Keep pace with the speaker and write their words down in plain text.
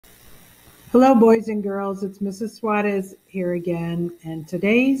Hello, boys and girls. It's Mrs. Suarez here again, and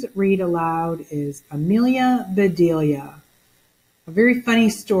today's read aloud is Amelia Bedelia, a very funny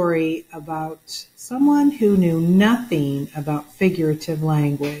story about someone who knew nothing about figurative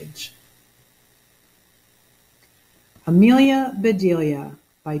language. Amelia Bedelia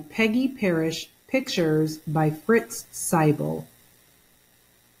by Peggy Parrish, pictures by Fritz Seibel.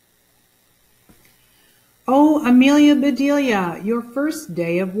 Oh, Amelia Bedelia, your first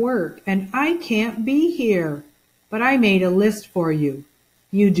day of work, and I can't be here. But I made a list for you.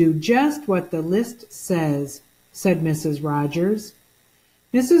 You do just what the list says, said Mrs. Rogers.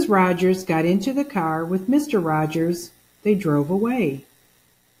 Mrs. Rogers got into the car with Mr. Rogers. They drove away.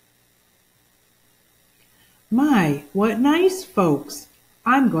 My, what nice folks!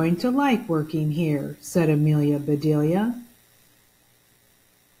 I'm going to like working here, said Amelia Bedelia.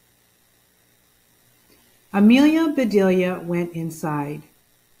 Amelia Bedelia went inside.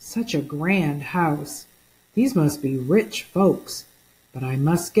 Such a grand house. These must be rich folks. But I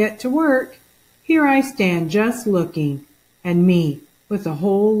must get to work. Here I stand just looking, and me with a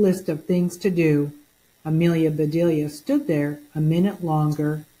whole list of things to do. Amelia Bedelia stood there a minute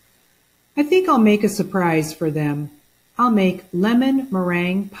longer. I think I'll make a surprise for them. I'll make lemon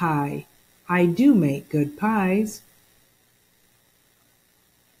meringue pie. I do make good pies.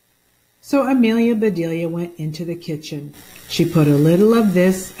 So Amelia Bedelia went into the kitchen. She put a little of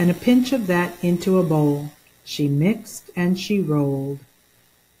this and a pinch of that into a bowl. She mixed and she rolled.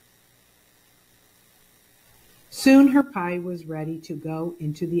 Soon her pie was ready to go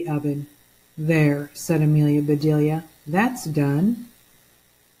into the oven. There, said Amelia Bedelia, that's done.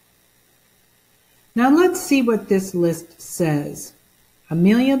 Now let's see what this list says.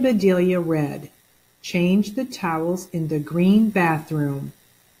 Amelia Bedelia read, change the towels in the green bathroom.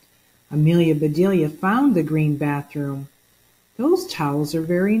 Amelia Bedelia found the green bathroom. Those towels are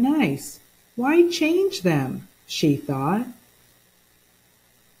very nice. Why change them? She thought.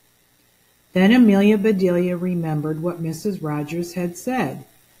 Then Amelia Bedelia remembered what Mrs. Rogers had said.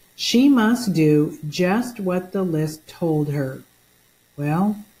 She must do just what the list told her.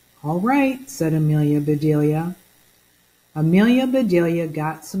 Well, all right, said Amelia Bedelia. Amelia Bedelia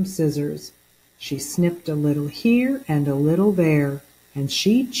got some scissors. She snipped a little here and a little there, and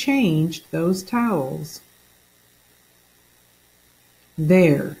she changed those towels.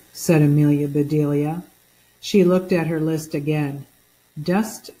 There, said Amelia Bedelia. She looked at her list again.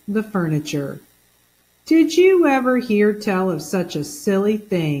 Dust the furniture. Did you ever hear tell of such a silly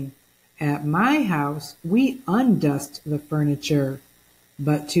thing? At my house, we undust the furniture,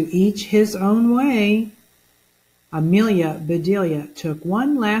 but to each his own way. Amelia Bedelia took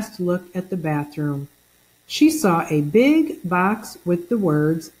one last look at the bathroom. She saw a big box with the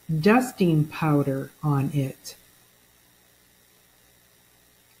words dusting powder on it.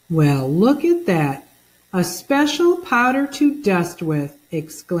 Well, look at that. A special powder to dust with,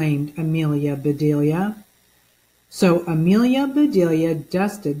 exclaimed Amelia Bedelia. So Amelia Bedelia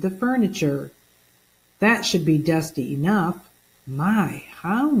dusted the furniture. That should be dusty enough. My,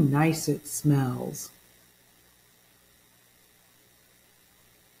 how nice it smells.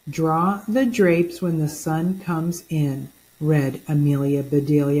 Draw the drapes when the sun comes in, read Amelia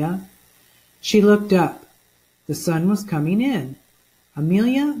Bedelia. She looked up. The sun was coming in.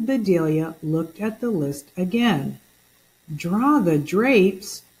 Amelia Bedelia looked at the list again. Draw the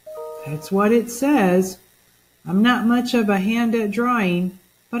drapes? That's what it says. I'm not much of a hand at drawing,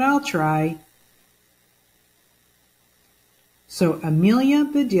 but I'll try. So Amelia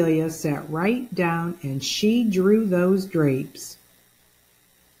Bedelia sat right down and she drew those drapes.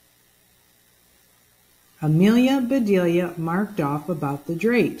 Amelia Bedelia marked off about the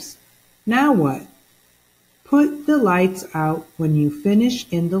drapes. Now what? Put the lights out when you finish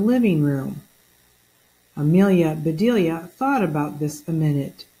in the living room. Amelia Bedelia thought about this a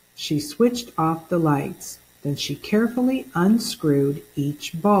minute. She switched off the lights. Then she carefully unscrewed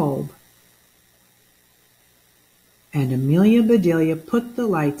each bulb. And Amelia Bedelia put the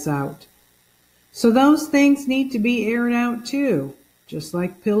lights out. So those things need to be aired out too, just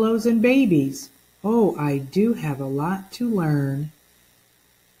like pillows and babies. Oh, I do have a lot to learn.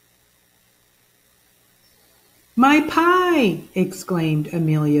 My pie! Exclaimed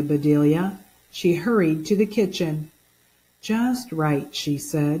Amelia Bedelia. She hurried to the kitchen. Just right, she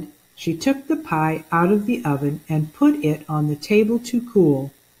said. She took the pie out of the oven and put it on the table to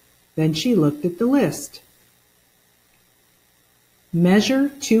cool. Then she looked at the list. Measure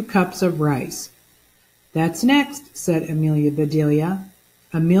 2 cups of rice. That's next, said Amelia Bedelia.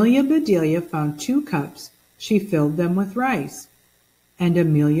 Amelia Bedelia found 2 cups. She filled them with rice. And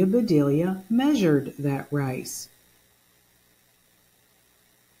Amelia Bedelia measured that rice.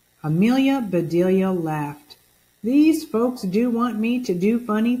 Amelia Bedelia laughed. These folks do want me to do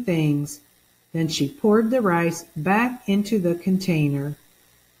funny things. Then she poured the rice back into the container.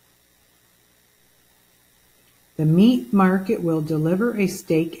 The meat market will deliver a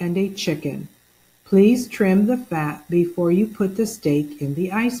steak and a chicken. Please trim the fat before you put the steak in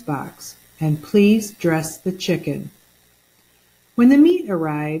the icebox, and please dress the chicken. When the meat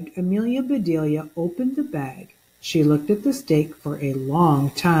arrived, Amelia Bedelia opened the bag. She looked at the steak for a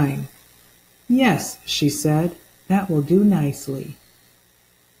long time. Yes, she said, that will do nicely.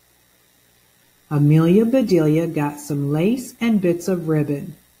 Amelia Bedelia got some lace and bits of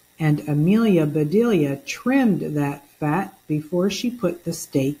ribbon, and Amelia Bedelia trimmed that fat before she put the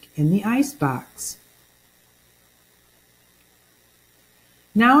steak in the icebox.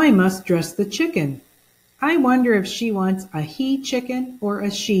 Now I must dress the chicken. I wonder if she wants a he chicken or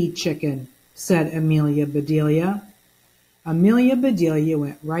a she chicken, said Amelia Bedelia. Amelia Bedelia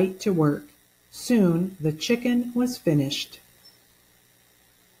went right to work. Soon the chicken was finished.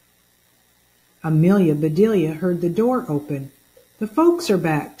 Amelia Bedelia heard the door open. The folks are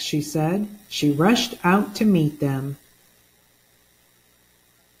back, she said. She rushed out to meet them.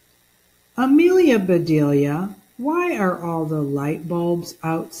 Amelia Bedelia, why are all the light bulbs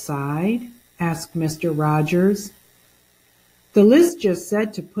outside? Asked Mr. Rogers. The list just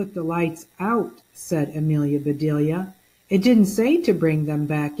said to put the lights out, said Amelia Bedelia. It didn't say to bring them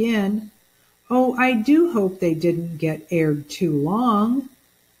back in. Oh, I do hope they didn't get aired too long.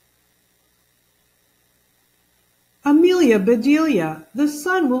 Amelia Bedelia, the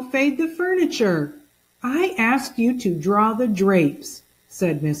sun will fade the furniture. I asked you to draw the drapes,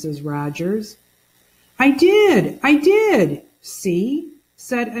 said Mrs. Rogers. I did. See,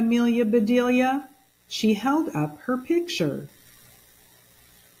 said Amelia Bedelia. She held up her picture.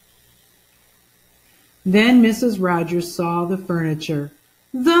 Then Mrs. Rogers saw the furniture.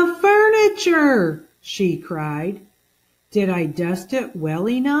 The furniture, she cried. Did I dust it well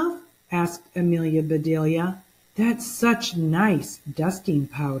enough? Asked Amelia Bedelia. That's such nice dusting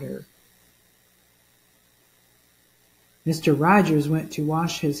powder. Mr. Rogers went to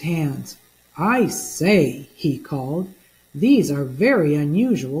wash his hands. I say, he called, these are very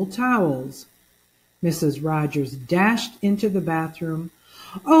unusual towels. Mrs. Rogers dashed into the bathroom.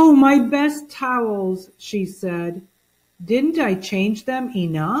 Oh, my best towels, she said. Didn't I change them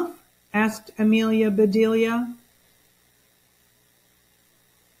enough? Asked Amelia Bedelia.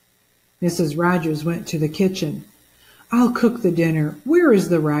 Mrs. Rogers went to the kitchen. I'll cook the dinner. Where is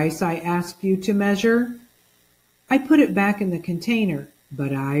the rice I asked you to measure? I put it back in the container,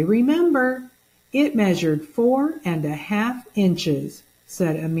 but I remember. It measured 4½ inches,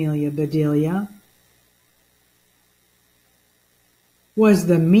 said Amelia Bedelia. Was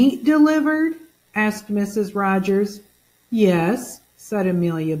the meat delivered? Asked Mrs. Rogers. Yes, said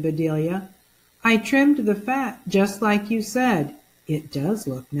Amelia Bedelia. I trimmed the fat just like you said. It does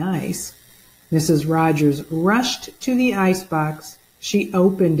look nice. Mrs. Rogers rushed to the icebox. She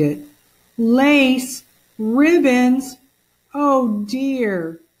opened it. Lace! Ribbons! Oh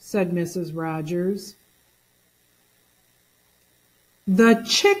dear, said Mrs. Rogers. The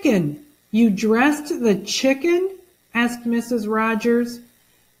chicken! You dressed the chicken? Asked Mrs. Rogers.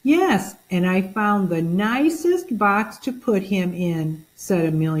 Yes, and I found the nicest box to put him in, said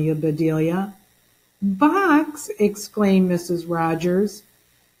Amelia Bedelia. Box! Exclaimed Mrs. Rogers.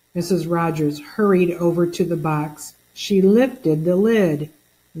 Mrs. Rogers hurried over to the box. She lifted the lid.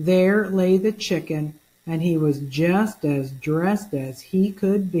 There lay the chicken, and he was just as dressed as he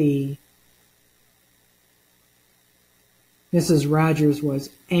could be. Mrs. Rogers was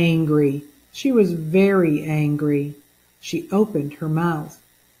angry. She was very angry. She opened her mouth.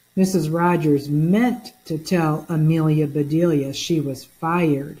 Mrs. Rogers meant to tell Amelia Bedelia she was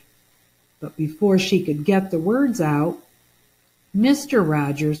fired. But before she could get the words out, Mr.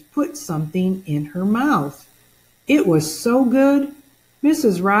 Rogers put something in her mouth. It was so good,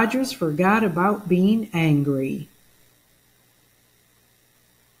 Mrs. Rogers forgot about being angry.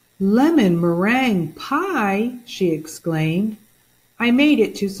 Lemon meringue pie, she exclaimed. I made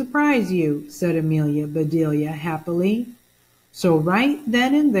it to surprise you, said Amelia Bedelia happily. So right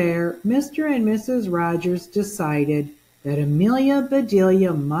then and there, Mr. and Mrs. Rogers decided that Amelia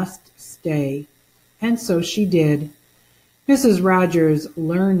Bedelia must stay, and so she did. Mrs. Rogers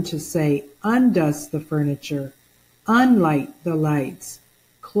learned to say, undust the furniture, unlight the lights,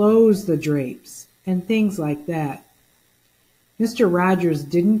 close the drapes, and things like that. Mr. Rogers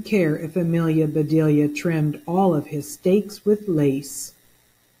didn't care if Amelia Bedelia trimmed all of his steaks with lace.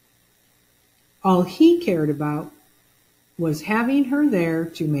 All he cared about was having her there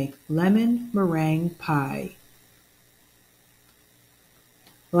to make lemon meringue pie.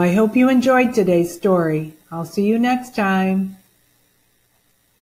 Well, I hope you enjoyed today's story. I'll see you next time.